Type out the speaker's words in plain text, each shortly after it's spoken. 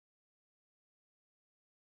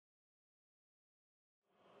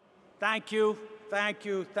Thank you, thank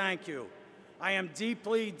you, thank you. I am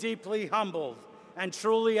deeply, deeply humbled and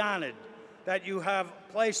truly honored that you have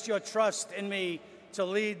placed your trust in me to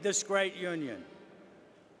lead this great union.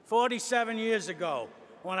 47 years ago,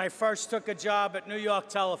 when I first took a job at New York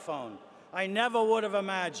Telephone, I never would have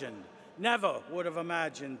imagined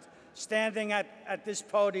standing at this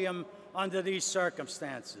podium under these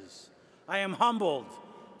circumstances. I am humbled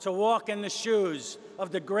to walk in the shoes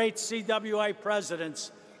of the great CWA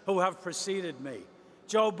presidents who have preceded me: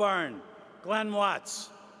 Joe Byrne, Glenn Watts,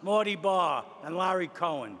 Morty Barr, and Larry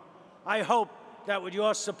Cohen. I hope that with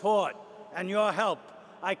your support and your help,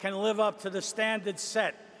 I can live up to the standards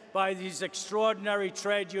set by these extraordinary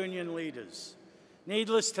trade union leaders.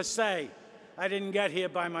 Needless to say, I didn't get here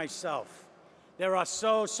by myself. There are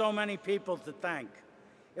so many people to thank.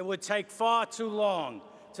 It would take far too long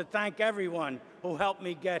to thank everyone who helped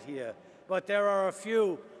me get here, but there are a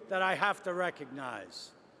few that I have to recognize.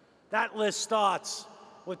 That list starts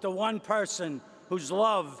with the one person whose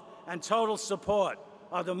love and total support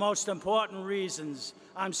are the most important reasons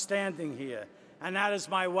I'm standing here, and that is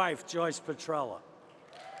my wife, Joyce Petrella.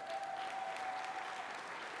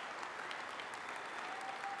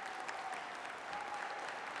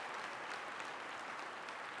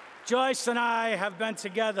 Joyce and I have been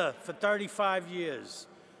together for 35 years.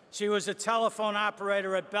 She was a telephone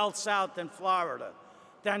operator at Bell South in Florida,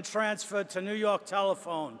 then transferred to New York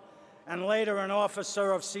Telephone, and later an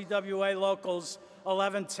officer of CWA Locals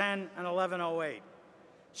 1110 and 1108.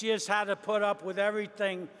 She has had to put up with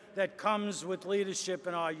everything that comes with leadership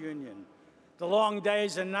in our union: the long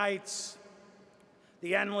days and nights,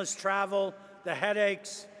 the endless travel, the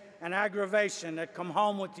headaches and aggravation that come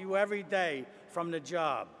home with you every day from the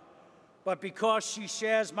job. But because she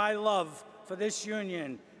shares my love for this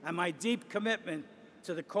union and my deep commitment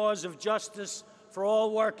to the cause of justice for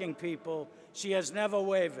all working people, she has never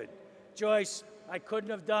wavered. Joyce, I couldn't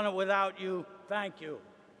have done it without you. Thank you.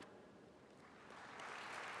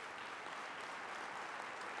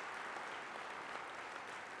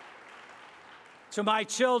 To my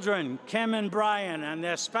children, Kim and Brian, and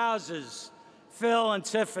their spouses, Phil and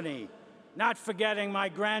Tiffany, not forgetting my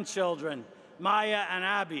grandchildren, Maya and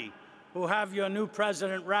Abby, who have your new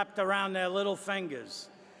president wrapped around their little fingers.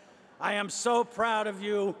 I am so proud of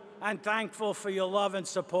you and thankful for your love and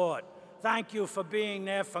support. Thank you for being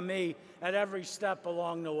there for me at every step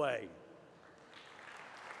along the way.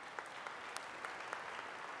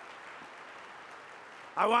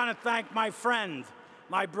 I want to thank my friend,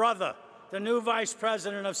 my brother, the new Vice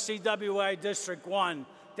President of CWA District 1,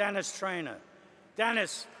 Dennis Traynor.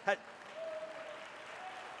 Dennis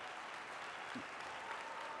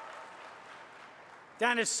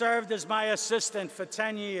served as my assistant for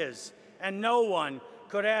 10 years, and no one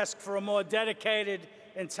could ask for a more dedicated,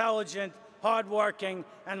 intelligent, hardworking,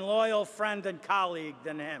 and loyal friend and colleague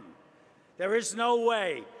than him. There is no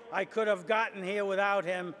way I could have gotten here without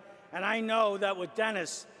him, and I know that with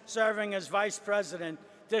Dennis serving as Vice President,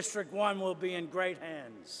 District 1 will be in great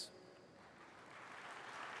hands.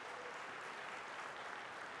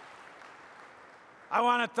 I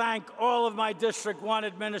want to thank all of my District 1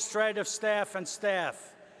 administrative staff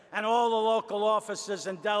and all the local officers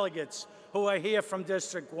and delegates who are here from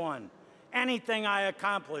District 1. Anything I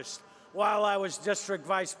accomplished while I was District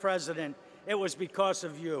Vice President, it was because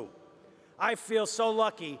of you. I feel so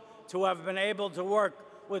lucky to have been able to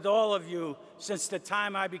work with all of you since the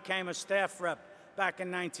time I became a staff rep back in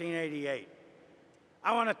 1988.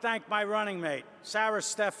 I want to thank my running mate, Sarah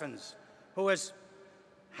Steffens, who has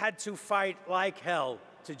had to fight like hell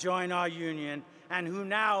to join our union and who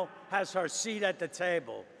now has her seat at the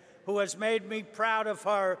table, who has made me proud of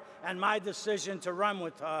her and my decision to run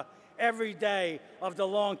with her every day of the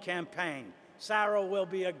long campaign. Sarah will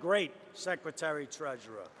be a great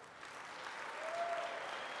Secretary-Treasurer.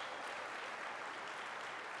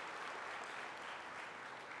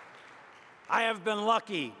 I have been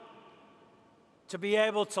lucky to be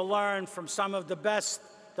able to learn from some of the best,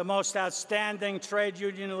 the most outstanding trade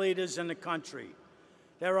union leaders in the country.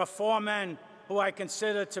 There are 4 men who I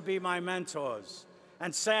consider to be my mentors,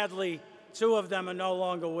 and sadly, 2 of them are no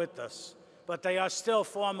longer with us, but they are still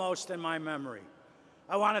foremost in my memory.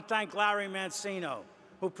 I want to thank Larry Mancino,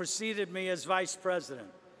 who preceded me as Vice President,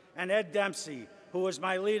 and Ed Dempsey, who was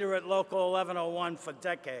my leader at Local 1101 for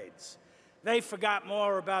decades. They forgot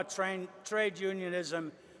more about trade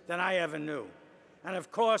unionism than I ever knew. And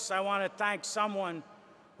of course, I want to thank someone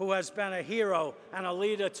who has been a hero and a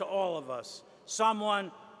leader to all of us,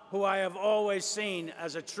 someone who I have always seen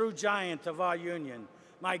as a true giant of our union,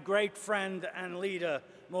 my great friend and leader,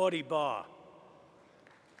 Morty Barr.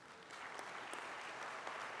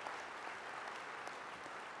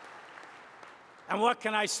 And what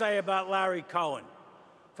can I say about Larry Cohen?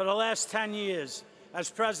 For the last 10 years,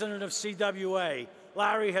 as president of CWA,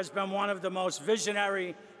 Larry has been one of the most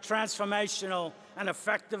visionary, transformational, and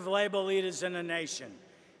effective labor leaders in the nation.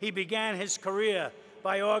 He began his career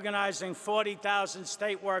by organizing 40,000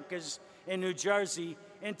 state workers in New Jersey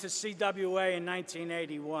into CWA in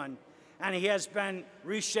 1981, and he has been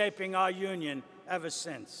reshaping our union ever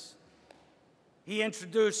since. He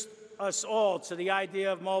introduced us all to the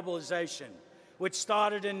idea of mobilization, which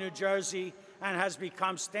started in New Jersey and has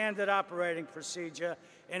become standard operating procedure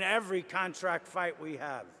in every contract fight we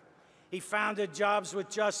have. He founded Jobs with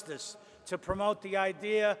Justice to promote the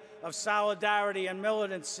idea of solidarity and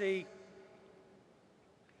militancy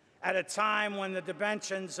at a time when the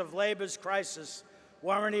dimensions of labor's crisis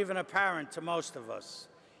weren't even apparent to most of us.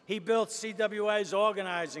 He built CWA's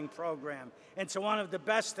organizing program into one of the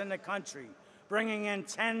best in the country, bringing in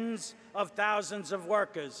tens of thousands of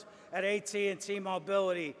workers at AT&T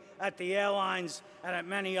Mobility, at the airlines, and at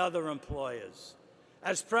many other employers.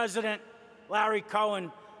 As president, Larry Cohen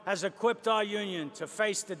has equipped our union to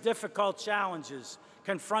face the difficult challenges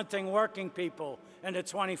confronting working people in the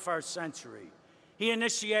 21st century. He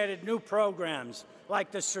initiated new programs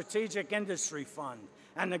like the Strategic Industry Fund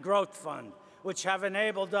and the Growth Fund, which have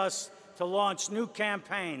enabled us to launch new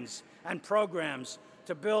campaigns and programs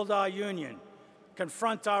to build our union,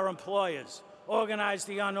 confront our employers, organize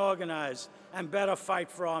the unorganized, and better fight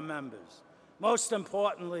for our members. Most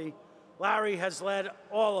importantly, Larry has led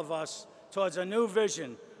all of us towards a new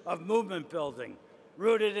vision of movement building,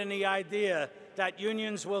 rooted in the idea that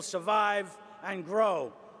unions will survive and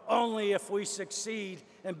grow only if we succeed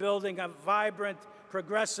in building a vibrant,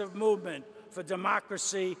 progressive movement for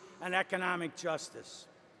democracy and economic justice.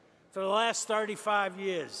 For the last 35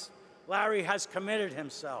 years, Larry has committed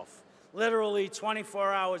himself, literally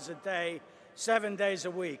 24 hours a day, 7 days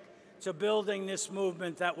a week, to building this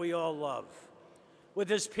movement that we all love. With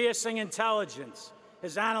his piercing intelligence,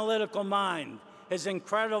 his analytical mind, his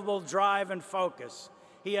incredible drive and focus,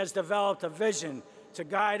 he has developed a vision to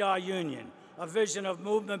guide our union, a vision of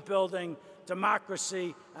movement building,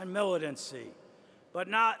 democracy, and militancy. But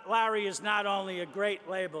Larry is not only a great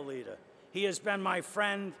labor leader. He has been my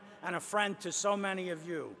friend and a friend to so many of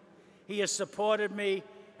you. He has supported me,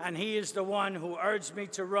 and he is the one who urged me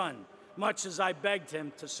to run, much as I begged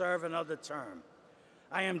him to serve another term.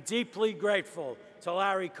 I am deeply grateful to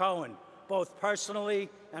Larry Cohen, both personally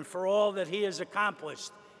and for all that he has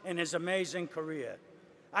accomplished in his amazing career.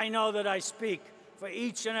 I know that I speak for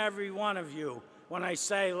each and every one of you when I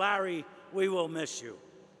say, Larry, we will miss you.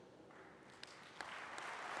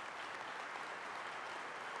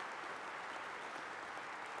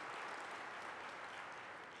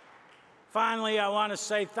 Finally, I want to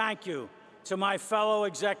say thank you to my fellow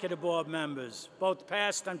executive board members, both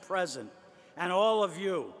past and present, and all of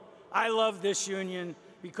you. I love this union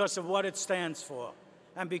because of what it stands for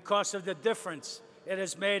and because of the difference it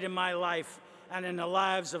has made in my life and in the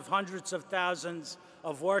lives of hundreds of thousands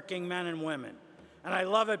of working men and women. And I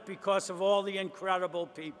love it because of all the incredible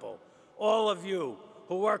people, all of you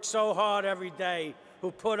who work so hard every day, who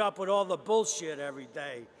put up with all the bullshit every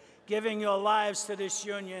day, giving your lives to this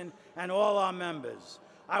union and all our members.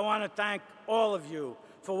 I want to thank all of you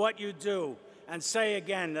for what you do and say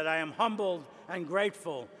again that I am humbled and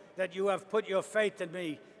grateful that you have put your faith in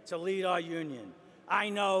me to lead our union. I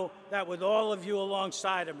know that with all of you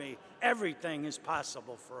alongside of me, everything is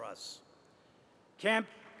possible for us.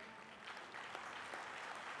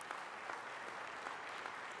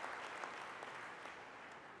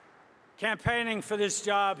 Campaigning for this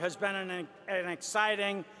job has been an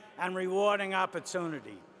exciting and rewarding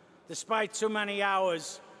opportunity. Despite too many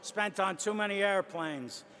hours spent on too many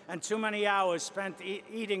airplanes and too many hours spent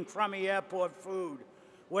eating crummy airport food,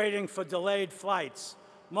 waiting for delayed flights,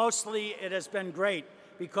 mostly it has been great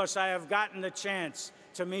because I have gotten the chance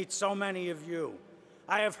to meet so many of you.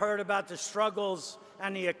 I have heard about the struggles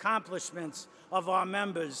and the accomplishments of our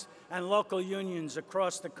members and local unions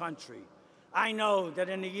across the country. I know that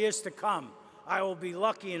in the years to come, I will be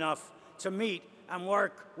lucky enough to meet and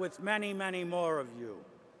work with many, many more of you.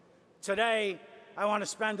 Today, I want to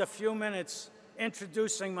spend a few minutes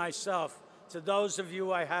introducing myself to those of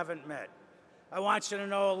you I haven't met. I want you to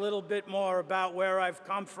know a little bit more about where I've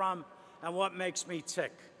come from and what makes me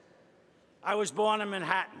tick. I was born in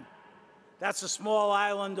Manhattan. That's a small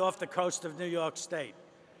island off the coast of New York State,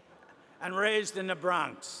 and raised in the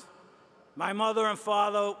Bronx. My mother and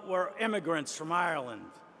father were immigrants from Ireland.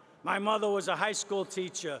 My mother was a high school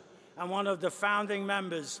teacher and one of the founding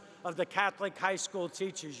members of the Catholic High School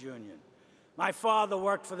Teachers Union. My father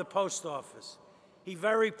worked for the post office. He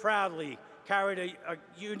very proudly carried a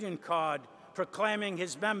union card proclaiming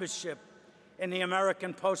his membership in the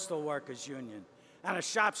American Postal Workers Union and a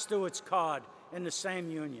shop steward's card in the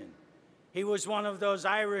same union. He was one of those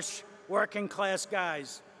Irish working-class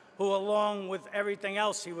guys who, along with everything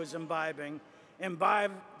else he was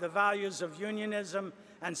imbibed the values of unionism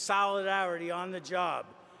and solidarity on the job,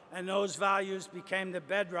 and those values became the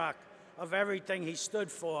bedrock of everything he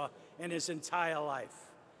stood for in his entire life.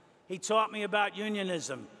 He taught me about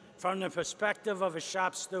unionism from the perspective of a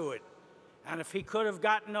shop steward, and if he could have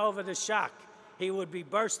gotten over the shock, he would be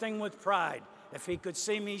bursting with pride if he could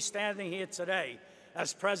see me standing here today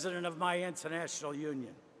as president of my international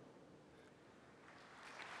union.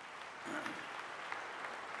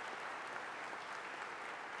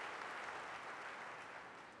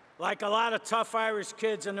 Like a lot of tough Irish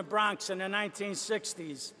kids in the Bronx in the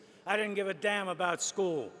 1960s, I didn't give a damn about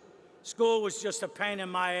school. School was just a pain in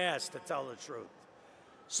my ass, to tell the truth.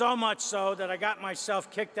 So much so that I got myself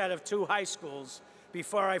kicked out of 2 high schools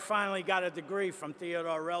before I finally got a degree from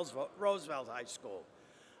Theodore Roosevelt High School.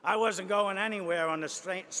 I wasn't going anywhere on the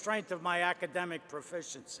strength of my academic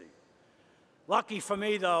proficiency. Lucky for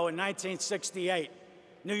me, though, in 1968,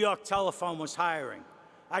 New York Telephone was hiring.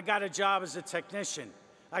 I got a job as a technician.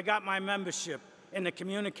 I got my membership in the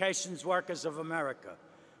Communications Workers of America.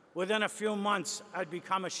 Within a few months, I'd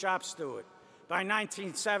become a shop steward. By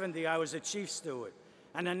 1970, I was a chief steward.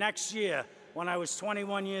 And the next year, when I was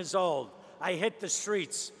 21 years old, I hit the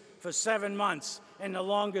streets for 7 months in the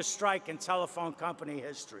longest strike in telephone company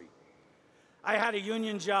history. I had a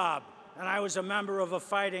union job, and I was a member of a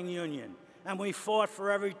fighting union, and we fought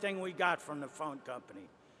for everything we got from the phone company.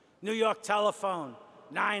 New York Telephone,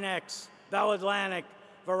 9X, Bell Atlantic,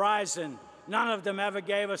 Verizon, none of them ever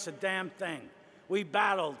gave us a damn thing. We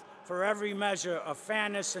battled for every measure of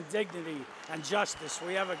fairness and dignity and justice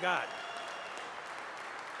we ever got.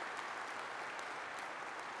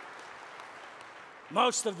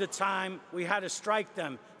 Most of the time, we had to strike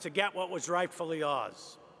them to get what was rightfully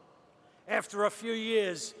ours. After a few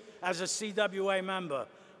years as a CWA member,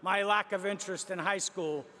 my lack of interest in high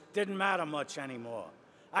school didn't matter much anymore.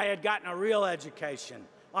 I had gotten a real education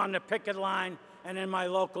on the picket line and in my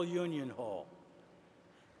local union hall.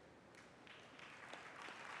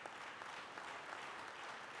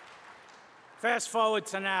 Fast forward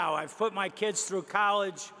to now. I've put my kids through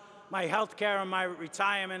college. My health care and my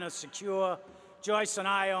retirement are secure. Joyce and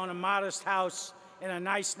I own a modest house in a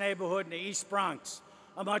nice neighborhood in the East Bronx,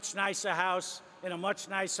 a much nicer house in a much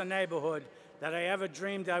nicer neighborhood that I ever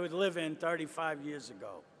dreamed I would live in 35 years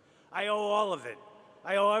ago. I owe all of it.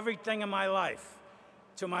 I owe everything in my life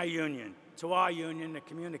to my union, to our union, the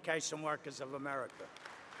Communication Workers of America.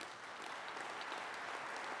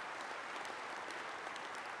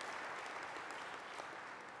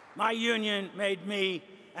 My union made me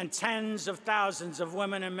and tens of thousands of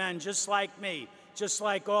women and men just like me, just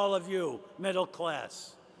like all of you, middle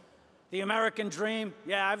class. The American dream,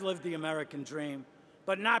 yeah, I've lived the American dream,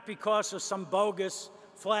 but not because of some bogus,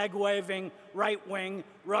 flag-waving, right-wing,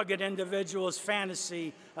 rugged individual's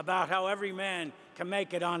fantasy about how every man can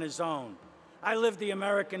make it on his own. I lived the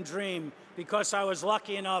American dream because I was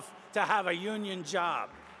lucky enough to have a union job.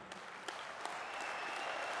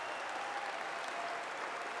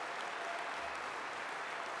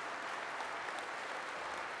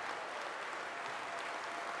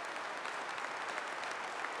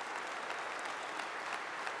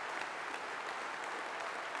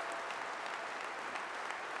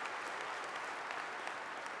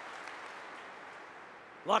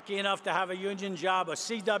 Lucky enough to have a union job, a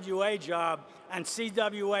CWA job, and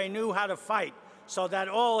CWA knew how to fight so that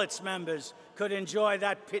all its members could enjoy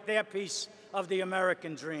their piece of the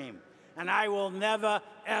American dream. And I will never,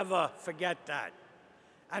 ever forget that.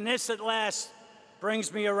 And this, at last,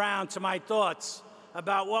 brings me around to my thoughts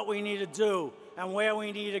about what we need to do and where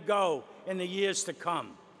we need to go in the years to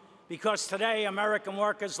come. Because today, American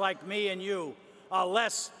workers like me and you are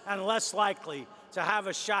less and less likely to have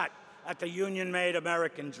a shot at the union-made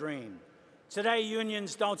American dream. Today,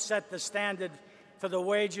 unions don't set the standard for the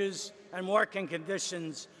wages and working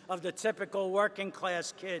conditions of the typical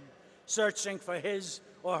working-class kid searching for his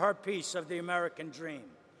or her piece of the American dream.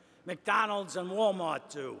 McDonald's and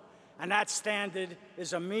Walmart do, and that standard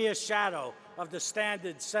is a mere shadow of the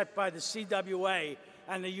standard set by the CWA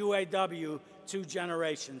and the UAW 2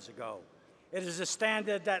 generations ago. It is a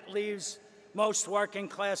standard that leaves most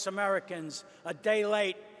working-class Americans a day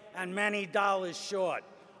late and many dollars short,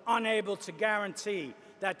 unable to guarantee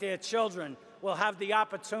that their children will have the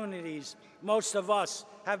opportunities most of us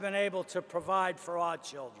have been able to provide for our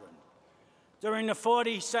children. During the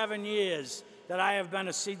 47 years that I have been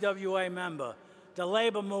a CWA member, the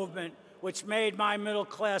labor movement which made my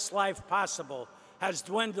middle-class life possible, has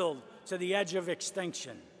dwindled to the edge of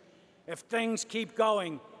extinction. If things keep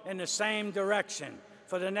going in the same direction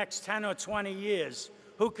for the next 10 or 20 years,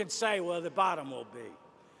 who can say where the bottom will be?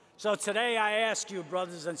 So today I ask you,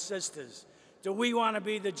 brothers and sisters, do we want to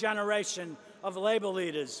be the generation of labor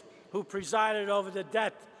leaders who presided over the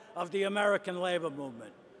death of the American labor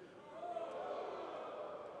movement?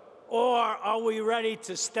 Or are we ready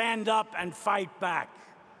to stand up and fight back?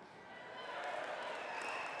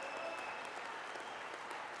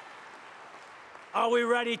 Are we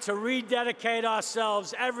ready to rededicate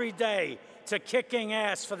ourselves every day to kicking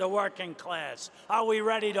ass for the working class? Are we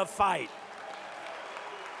ready to fight?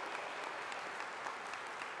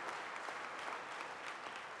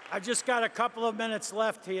 I've just got a couple of minutes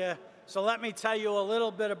left here, so let me tell you a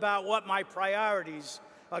little bit about what my priorities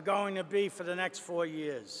are going to be for the next 4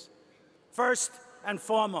 years. First and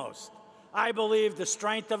foremost, I believe the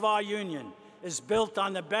strength of our union is built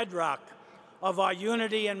on the bedrock of our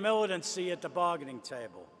unity and militancy at the bargaining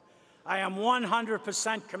table. I am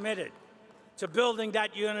 100% committed to building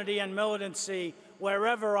that unity and militancy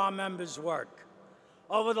wherever our members work.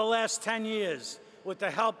 Over the last 10 years, with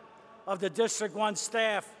the help of the District 1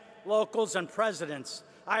 staff, locals, and presidents,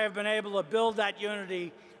 I have been able to build that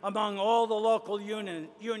unity among all the local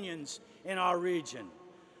unions in our region.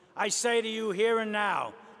 I say to you here and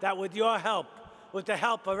now that with your help, with the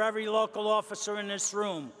help of every local officer in this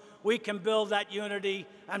room, we can build that unity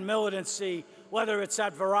and militancy, whether it's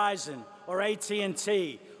at Verizon or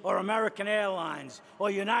AT&T or American Airlines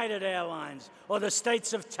or United Airlines or the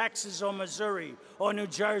states of Texas or Missouri or New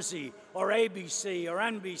Jersey or ABC or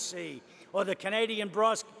NBC or the Canadian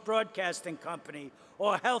Broadcasting Company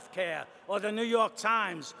or healthcare or the New York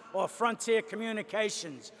Times or Frontier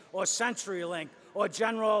Communications or CenturyLink or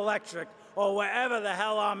General Electric or wherever the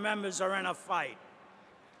hell our members are in a fight.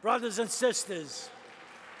 Brothers and sisters,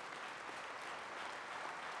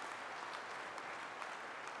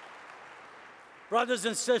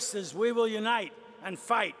 we will unite and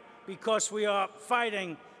fight because we are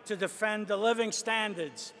fighting to defend the living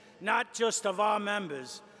standards, not just of our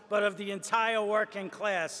members, but of the entire working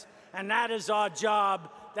class. And that is our job,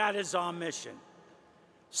 that is our mission.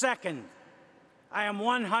 Second, I am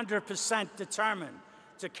 100% determined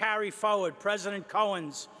to carry forward President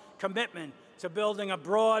Cohen's commitment to building a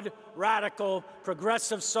broad, radical,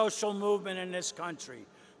 progressive social movement in this country.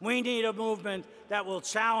 We need a movement that will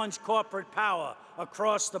challenge corporate power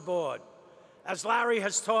across the board. As Larry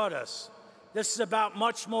has taught us, this is about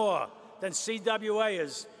much more than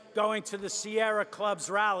CWAers going to the Sierra Club's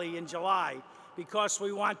rally in July because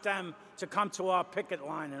we want them to come to our picket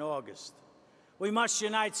line in August. We must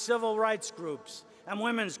unite civil rights groups and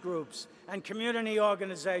women's groups and community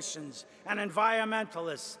organizations and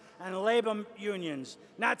environmentalists and labor unions,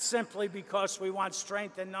 not simply because we want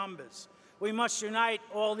strength in numbers. We must unite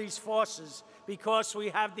all these forces because we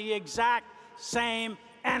have the exact same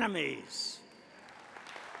enemies.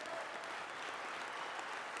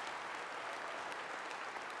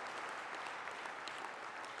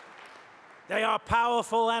 They are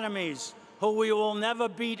powerful enemies who we will never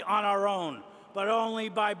beat on our own, but only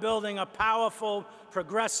by building a powerful,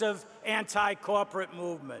 progressive, anti-corporate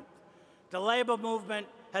movement. The labor movement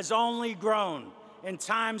has only grown in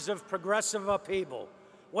times of progressive upheaval,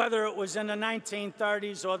 whether it was in the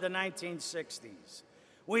 1930s or the 1960s.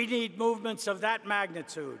 We need movements of that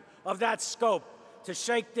magnitude, of that scope, to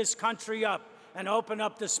shake this country up and open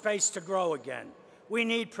up the space to grow again. We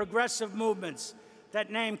need progressive movements that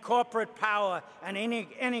name corporate power and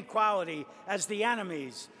inequality as the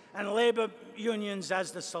enemies and labor unions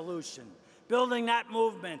as the solution. Building that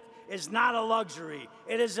movement is not a luxury,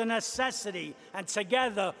 it is a necessity, and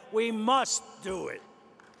together we must do it.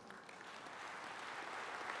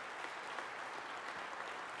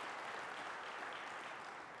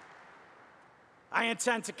 I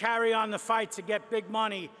intend to carry on the fight to get big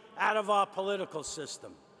money out of our political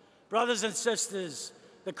system. Brothers and sisters,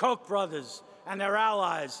 the Koch brothers and their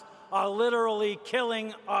allies are literally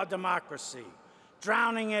killing our democracy,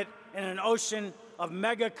 drowning it in an ocean of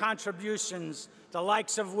mega contributions, the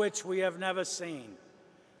likes of which we have never seen.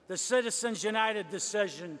 The Citizens United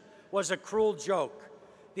decision was a cruel joke.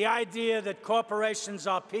 The idea that corporations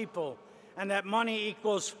are people and that money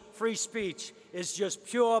equals free speech is just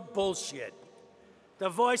pure bullshit. The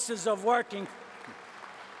voices of working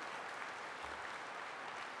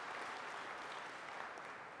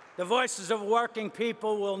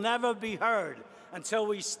people will never be heard until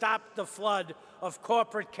we stop the flood of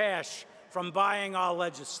corporate cash from buying our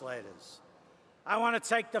legislators. I want to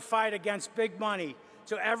take the fight against big money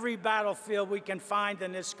to every battlefield we can find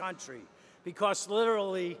in this country, because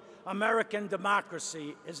literally American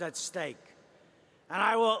democracy is at stake. And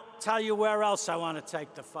I will tell you where else I want to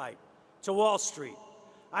take the fight: to Wall Street.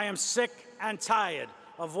 I am sick and tired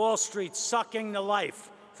of Wall Street sucking the life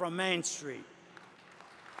from Main Street.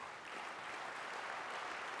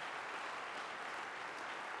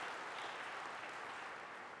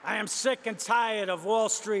 I am sick and tired of Wall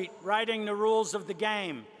Street writing the rules of the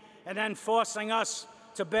game and then forcing us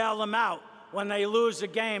to bail them out when they lose a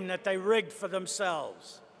game that they rigged for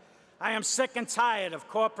themselves. I am sick and tired of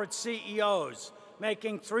corporate CEOs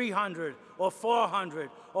making 300 or 400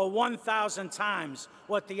 or 1,000 times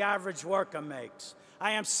what the average worker makes.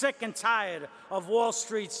 I am sick and tired of Wall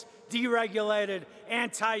Street's deregulated,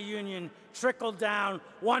 anti-union, trickle-down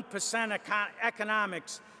 1%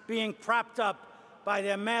 economics being propped up by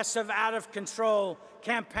their massive, out-of-control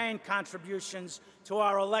campaign contributions to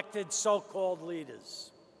our elected so-called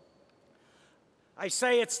leaders. I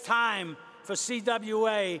say it's time for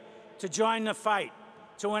CWA to join the fight,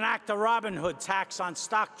 to enact a Robin Hood tax on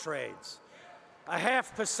stock trades, a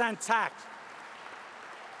 0.5% tax.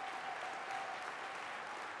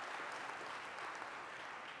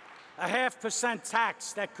 A 0.5%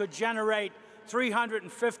 tax that could generate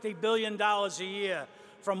 $350 billion a year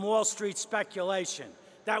from Wall Street speculation,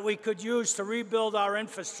 that we could use to rebuild our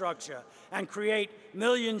infrastructure and create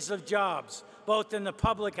millions of jobs, both in the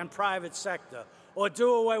public and private sector, or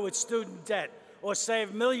do away with student debt, or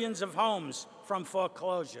save millions of homes from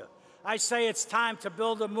foreclosure. I say it's time to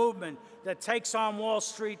build a movement that takes on Wall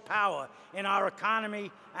Street power in our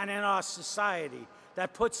economy and in our society,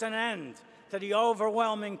 that puts an end to the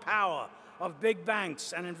overwhelming power of big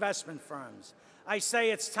banks and investment firms. I say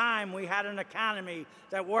it's time we had an economy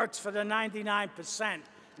that works for the 99%,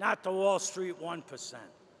 not the Wall Street 1%.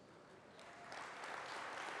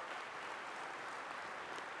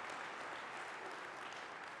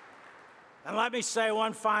 And let me say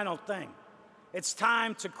one final thing. It's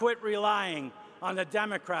time to quit relying on the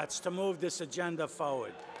Democrats to move this agenda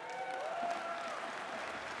forward.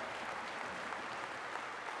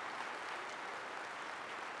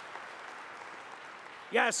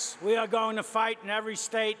 Yes, we are going to fight in every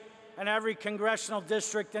state and every congressional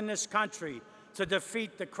district in this country to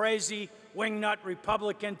defeat the crazy, wingnut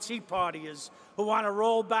Republican Tea Partiers who want to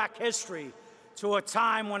roll back history to a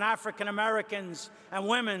time when African Americans and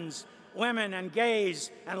women and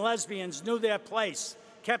gays and lesbians knew their place,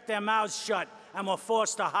 kept their mouths shut, and were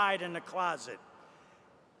forced to hide in the closet.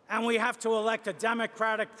 And we have to elect a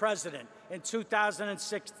Democratic president in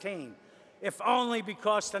 2016, if only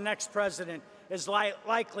because the next president is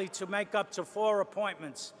likely to make up to 4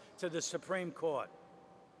 appointments to the Supreme Court.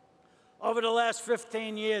 Over the last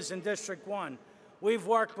 15 years in District 1, we've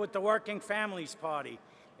worked with the Working Families Party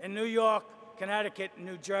in New York, Connecticut, and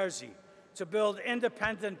New Jersey to build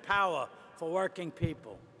independent power for working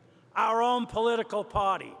people. Our own political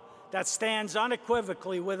party that stands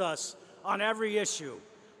unequivocally with us on every issue,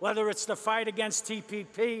 whether it's the fight against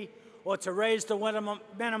TPP, or to raise the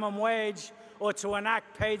minimum wage, or to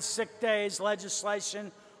enact paid sick days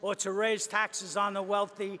legislation, or to raise taxes on the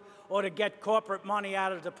wealthy, or to get corporate money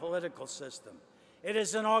out of the political system. It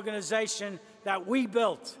is an organization that we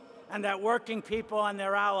built and that working people and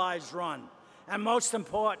their allies run. And most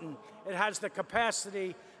important, it has the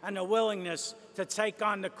capacity and the willingness to take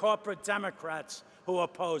on the corporate Democrats who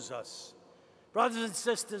oppose us. Brothers and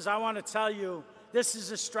sisters, I want to tell you, this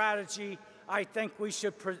is a strategy I think we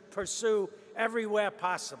should pursue everywhere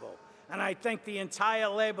possible. And I think the entire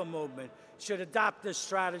labor movement should adopt this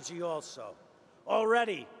strategy also.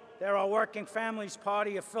 Already, there are Working Families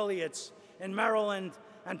Party affiliates in Maryland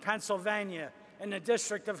and Pennsylvania, in the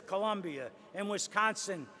District of Columbia, in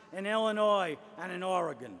Wisconsin, in Illinois, and in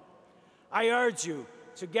Oregon. I urge you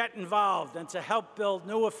to get involved and to help build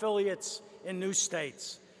new affiliates in new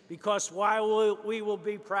states, because while we will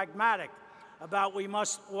be pragmatic about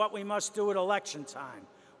what we must do at election time,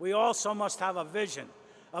 we also must have a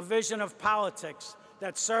vision of politics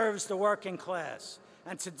that serves the working class.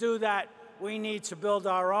 And to do that, we need to build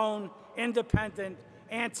our own independent,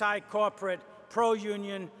 anti-corporate,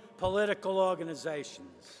 pro-union political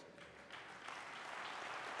organizations.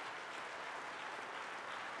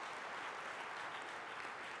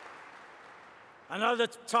 Another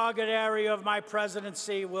target area of my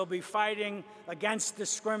presidency will be fighting against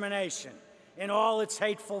discrimination in all its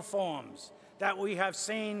hateful forms that we have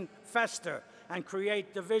seen fester and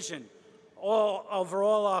create division over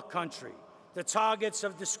all our country. The targets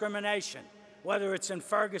of discrimination, whether it's in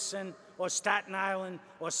Ferguson or Staten Island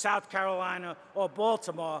or South Carolina or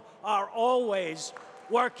Baltimore, are always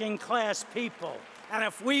working class people. And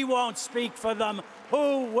if we won't speak for them,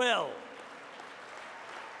 who will?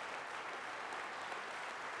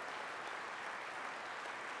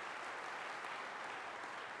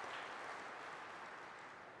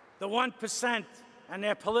 The 1% and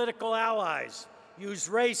their political allies use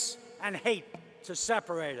race and hate to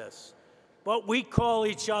separate us. But we call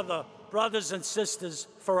each other brothers and sisters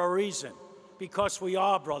for a reason, because we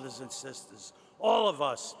are brothers and sisters, all of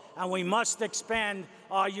us, and we must expand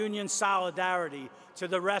our union solidarity to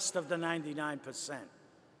the rest of the 99%.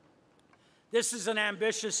 This is an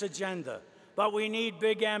ambitious agenda, but we need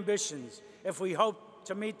big ambitions if we hope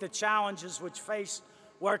to meet the challenges which face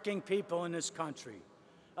working people in this country.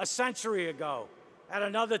 A century ago, at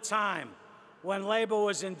another time when labor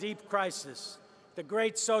was in deep crisis, the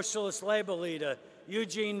great socialist labor leader,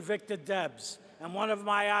 Eugene Victor Debs, and one of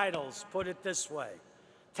my idols, put it this way: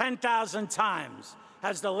 10,000 times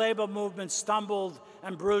has the labor movement stumbled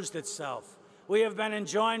and bruised itself. We have been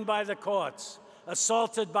enjoined by the courts,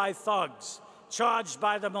 assaulted by thugs, charged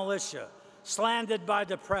by the militia, slandered by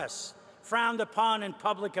the press, frowned upon in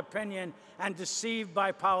public opinion, and deceived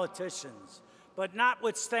by politicians. But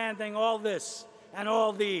notwithstanding all this and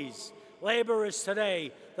all these, labor is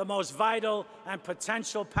today the most vital and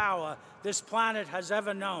potential power this planet has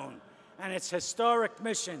ever known, and its historic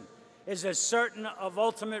mission is as certain of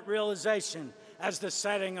ultimate realization as the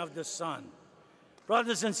setting of the sun.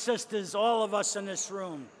 Brothers and sisters, all of us in this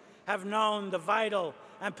room have known the vital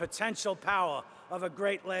and potential power of a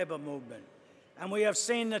great labor movement, and we have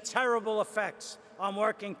seen the terrible effects on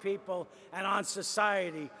working people and on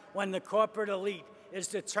society when the corporate elite is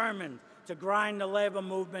determined to grind the labor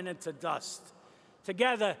movement into dust.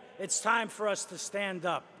 Together, it's time for us to stand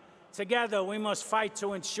up. Together, we must fight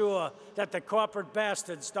to ensure that the corporate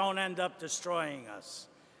bastards don't end up destroying us.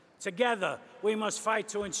 Together, we must fight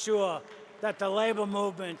to ensure that the labor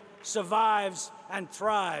movement survives and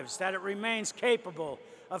thrives, that it remains capable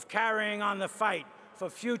of carrying on the fight for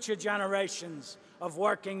future generations of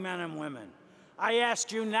working men and women. I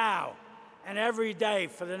ask you now and every day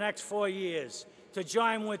for the next 4 years to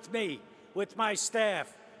join with me, with my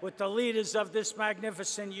staff, with the leaders of this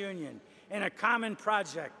magnificent union in a common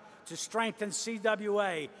project to strengthen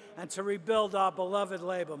CWA and to rebuild our beloved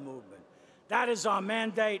labor movement. That is our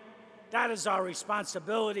mandate, that is our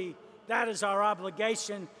responsibility, that is our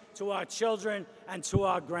obligation to our children and to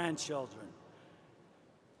our grandchildren.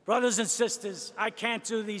 Brothers and sisters, I can't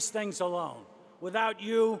do these things alone. Without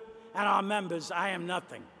you and our members, I am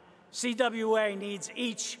nothing. CWA needs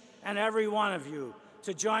each and every one of you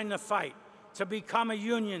to join the fight, to become a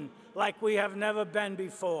union like we have never been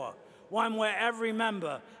before, one where every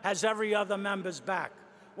member has every other member's back,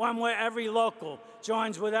 one where every local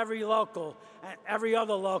joins with every local and every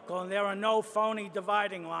other local, and there are no phony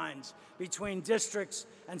dividing lines between districts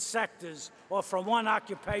and sectors or from one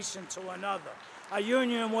occupation to another. A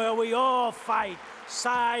union where we all fight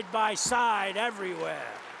side by side everywhere.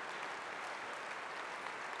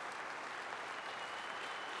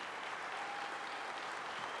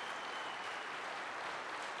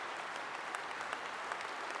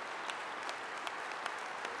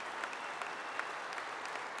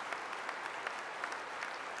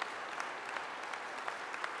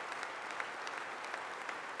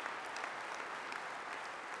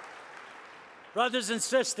 Brothers and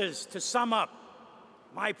sisters, to sum up,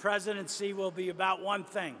 my presidency will be about one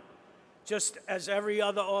thing, just as every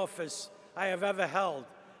other office I have ever held,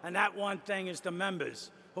 and that one thing is the members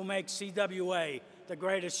who make CWA the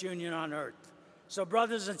greatest union on earth. So,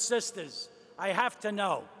 brothers and sisters, I have to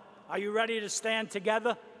know, are you ready to stand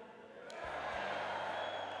together?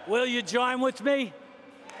 Will you join with me?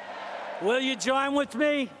 Will you join with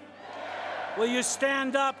me? Will you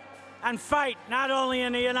stand up and fight not only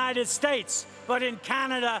in the United States, but in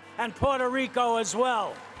Canada and Puerto Rico as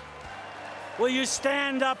well? Will you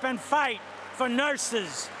stand up and fight for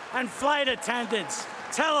nurses and flight attendants,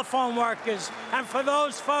 telephone workers, and for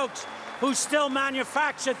those folks who still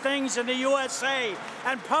manufacture things in the USA,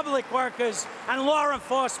 and public workers and law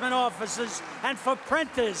enforcement officers, and for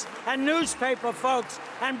printers and newspaper folks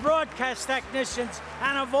and broadcast technicians,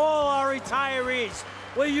 and of all our retirees?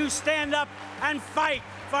 Will you stand up and fight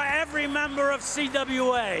for every member of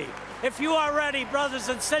CWA? If you are ready, brothers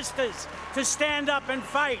and sisters, to stand up and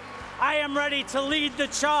fight, I am ready to lead the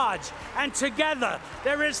charge. And together,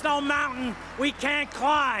 there is no mountain we can't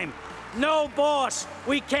climb, no boss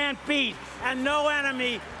we can't beat, and no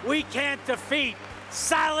enemy we can't defeat.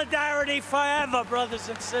 Solidarity forever, brothers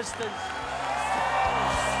and sisters.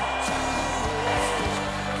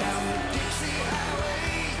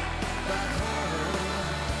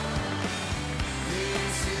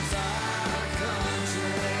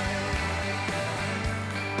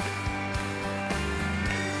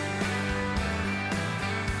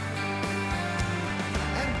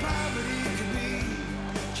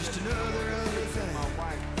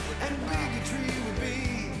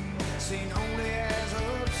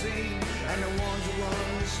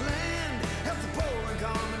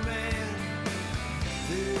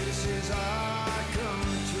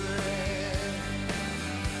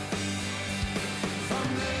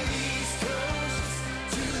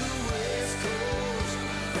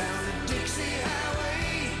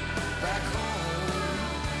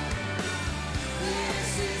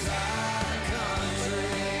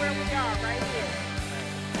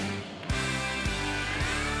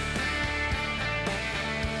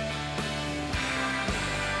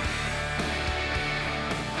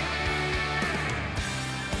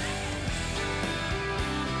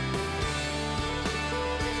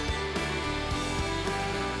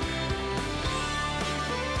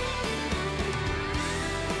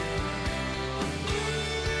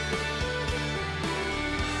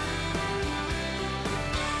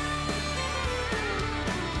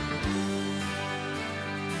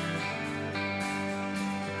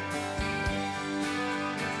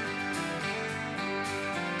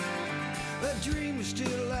 we're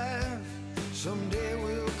still alive, someday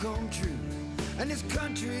will come true. And this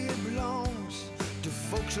country, it belongs to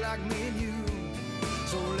folks like me and you.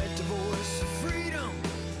 So let the voice of freedom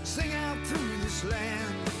sing out through this land.